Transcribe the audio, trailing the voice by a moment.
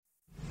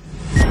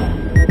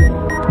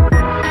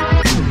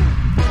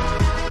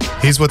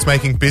Here's what's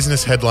making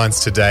business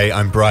headlines today.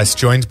 I'm Bryce,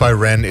 joined by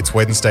Ren. It's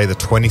Wednesday, the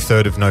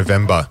 23rd of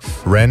November.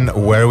 Ren,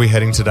 where are we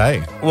heading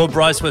today? Well,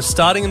 Bryce, we're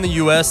starting in the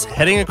US,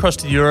 heading across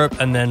to Europe,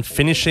 and then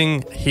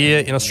finishing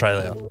here in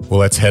Australia. Well,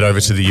 let's head over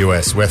to the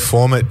US, where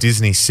former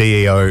Disney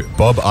CEO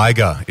Bob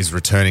Iger is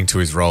returning to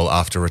his role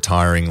after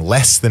retiring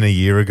less than a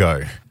year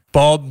ago.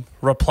 Bob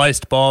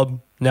replaced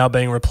Bob, now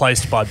being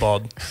replaced by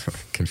Bob.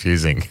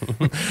 Confusing.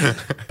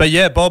 But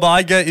yeah, Bob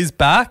Iger is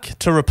back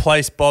to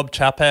replace Bob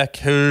Chapek,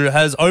 who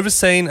has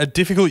overseen a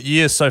difficult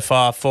year so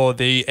far for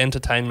the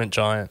entertainment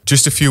giant.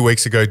 Just a few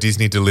weeks ago,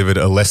 Disney delivered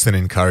a less than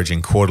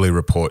encouraging quarterly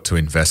report to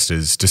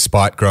investors.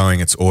 Despite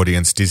growing its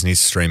audience, Disney's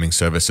streaming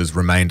services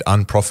remained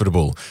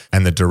unprofitable,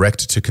 and the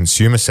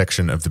direct-to-consumer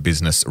section of the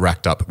business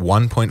racked up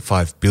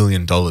 $1.5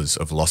 billion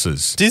of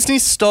losses.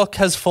 Disney's stock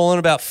has fallen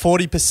about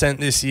 40%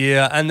 this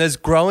year, and there's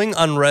growing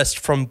unrest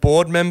from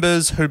board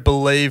members who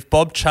believe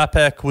Bob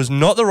Chapek was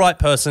not the right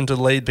person to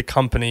lead the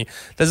company.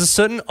 There's a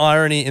certain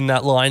irony in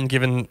that line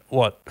given,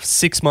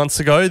 6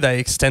 months ago they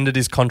extended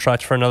his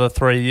contract for another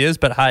 3 years.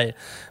 But hey,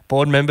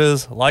 board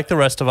members, like the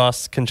rest of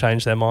us, can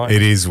change their mind.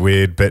 It is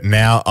weird, but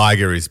now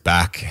Iger is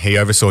back. He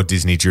oversaw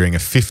Disney during a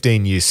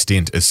 15-year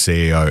stint as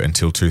CEO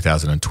until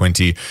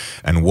 2020,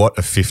 and what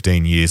a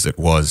 15 years it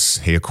was.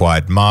 He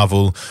acquired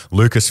Marvel,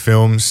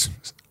 Lucasfilms,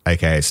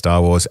 aka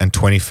Star Wars, and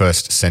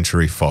 21st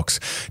Century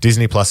Fox.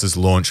 Disney Plus's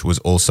launch was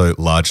also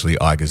largely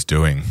Iger's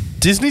doing.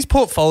 Disney's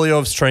portfolio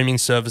of streaming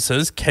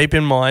services, keep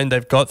in mind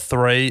they've got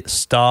 3,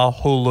 Star,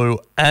 Hulu,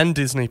 and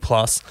Disney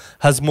Plus,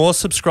 has more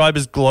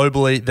subscribers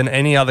globally than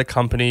any other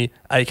company,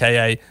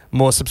 aka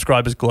more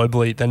subscribers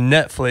globally than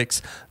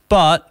Netflix,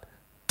 but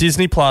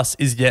Disney Plus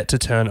is yet to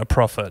turn a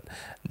profit.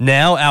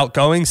 Now,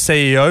 outgoing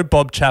CEO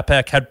Bob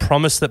Chapek had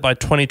promised that by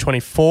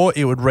 2024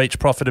 it would reach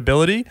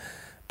profitability,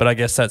 but I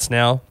guess that's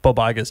now Bob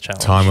Iger's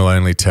challenge. Time will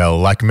only tell.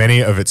 Like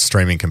many of its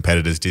streaming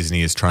competitors,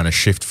 Disney is trying to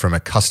shift from a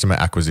customer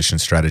acquisition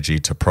strategy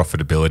to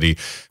profitability,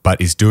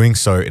 but is doing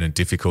so in a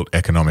difficult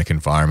economic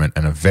environment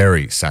and a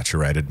very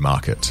saturated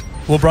market.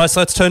 Well, Bryce,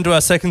 let's turn to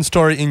our second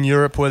story in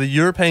Europe, where the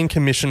European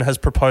Commission has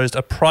proposed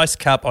a price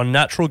cap on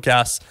natural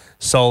gas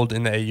sold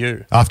in the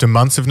EU. After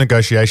months of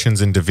negotiations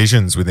and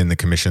divisions within the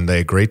Commission, they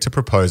agreed to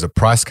propose a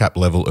price cap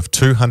level of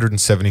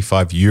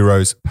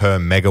 €275 per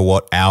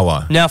megawatt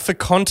hour. Now, for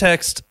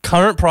context,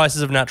 current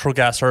prices of natural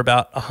gas are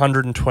about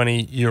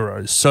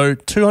 €120. So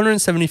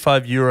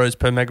 €275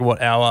 per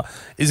megawatt hour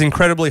is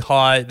incredibly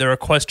high. There are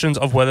questions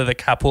of whether the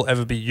cap will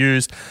ever be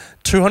used.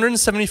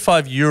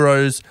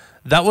 €275,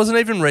 that wasn't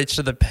even reached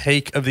at the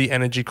peak of the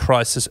energy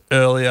crisis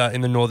earlier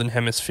in the Northern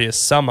Hemisphere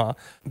summer.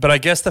 But I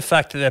guess the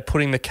fact that they're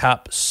putting the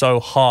cap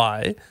so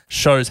high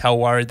shows how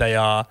worried they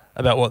are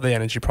about what the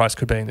energy price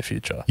could be in the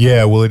future.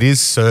 Yeah, well, it is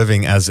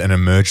serving as an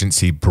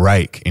emergency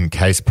brake in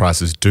case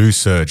prices do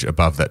surge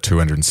above that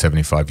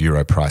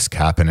 €275 price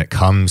cap, and it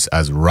comes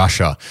as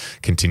Russia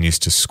continues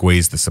to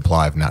squeeze the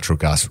supply of natural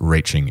gas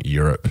reaching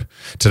Europe.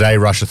 Today,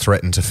 Russia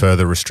threatened to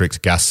further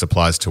restrict gas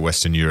supplies to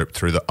Western Europe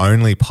through the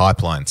only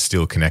pipeline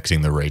still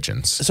connecting the regions.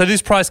 So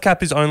this price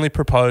cap is only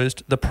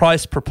proposed. The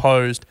price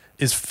proposed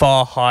is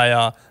far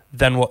higher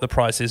than what the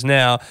price is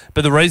now.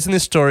 But the reason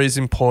this story is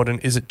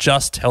important is it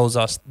just tells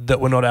us that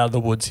we're not out of the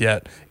woods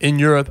yet in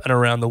Europe and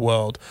around the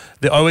world.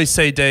 The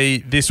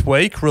OECD this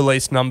week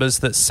released numbers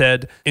that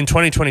said in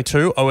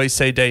 2022,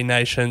 OECD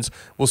nations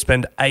will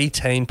spend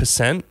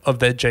 18% of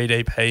their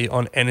GDP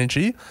on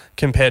energy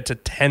compared to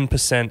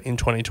 10% in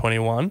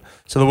 2021.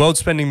 So the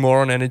world's spending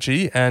more on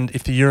energy, and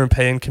if the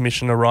European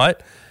Commission are right,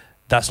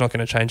 that's not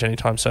going to change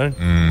anytime soon.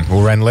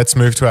 Well, Ren, let's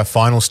move to our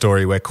final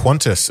story where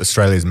Qantas,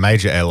 Australia's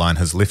major airline,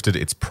 has lifted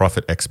its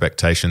profit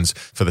expectations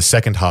for the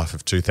second half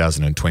of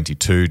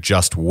 2022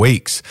 just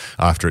weeks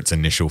after its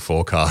initial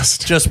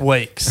forecast. Just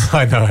weeks.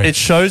 I know. It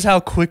shows how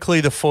quickly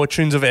the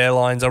fortunes of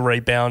airlines are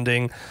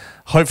rebounding.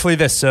 Hopefully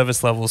their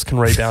service levels can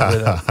rebound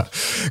with it.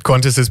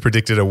 Qantas has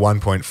predicted a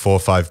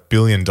 $1.45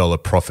 billion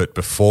profit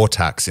before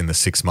tax in the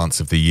 6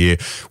 months of the year,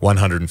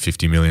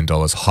 $150 million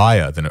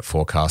higher than it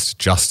forecast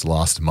just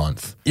last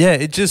month. Yeah,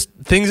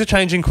 things are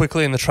changing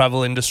quickly in the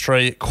travel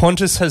industry.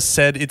 Qantas has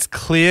said it's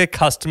clear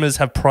customers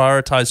have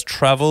prioritized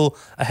travel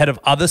ahead of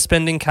other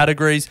spending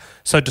categories.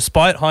 So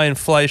despite high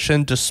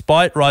inflation,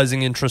 despite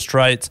rising interest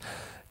rates,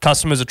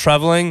 customers are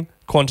traveling.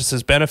 Qantas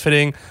is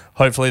benefiting.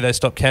 Hopefully they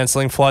stop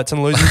cancelling flights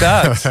and losing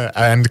bags.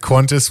 And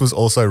Qantas was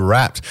also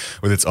wrapped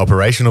with its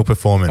operational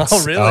performance.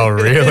 Oh, really? Oh,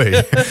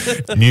 really?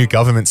 New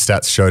government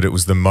stats showed it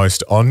was the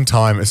most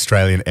on-time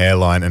Australian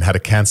airline and had a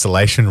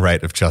cancellation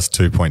rate of just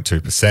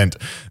 2.2%.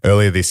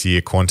 Earlier this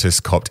year,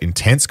 Qantas copped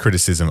intense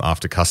criticism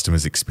after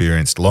customers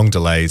experienced long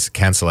delays,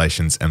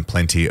 cancellations, and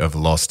plenty of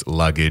lost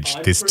luggage.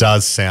 This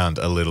does sound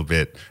a little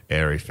bit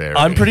airy-fairy.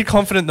 I'm pretty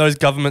confident those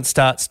government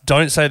stats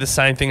don't say the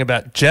same thing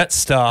about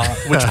Jetstar,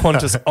 which Qantas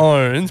Qantas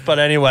owns. But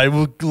anyway,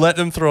 we'll let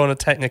them through on a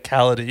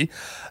technicality.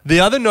 The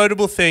other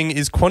notable thing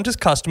is Qantas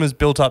customers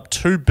built up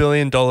 $2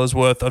 billion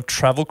worth of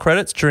travel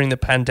credits during the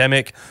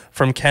pandemic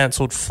from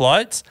cancelled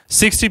flights.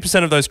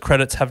 60% of those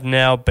credits have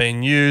now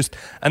been used.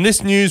 And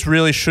this news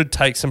really should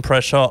take some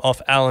pressure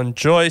off Alan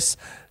Joyce.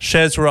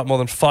 Shares were up more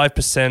than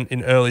 5%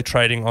 in early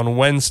trading on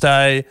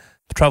Wednesday.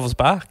 Travel's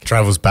back.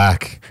 Travel's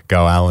back.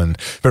 Go, Alan.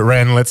 But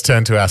Ren, let's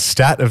turn to our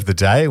stat of the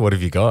day. What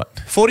have you got?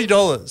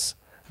 $40.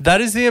 That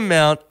is the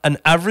amount an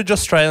average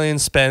Australian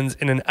spends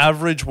in an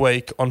average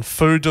week on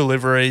food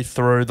delivery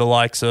through the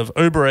likes of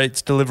Uber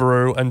Eats,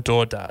 Deliveroo and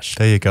DoorDash.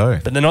 There you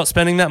go. But they're not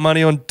spending that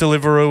money on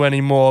Deliveroo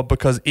anymore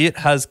because it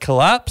has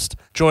collapsed,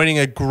 joining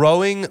a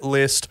growing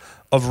list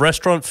of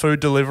restaurant food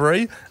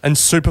delivery and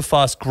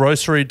superfast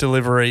grocery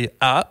delivery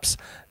apps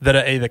that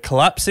are either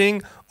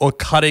collapsing or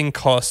cutting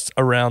costs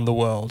around the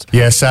world.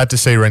 Yeah, sad to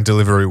see Rent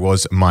Delivery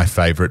was my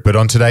favourite. But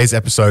on today's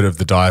episode of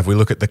The Dive, we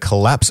look at the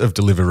collapse of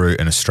Deliveroo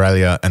in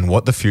Australia and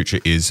what the future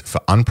is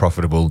for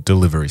unprofitable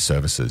delivery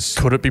services.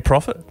 Could it be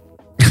profit?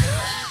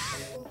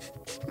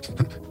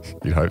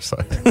 You'd hope so.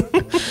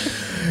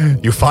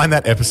 You'll find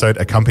that episode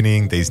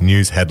accompanying these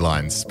news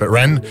headlines. But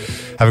Ren,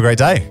 have a great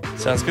day.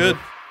 Sounds good.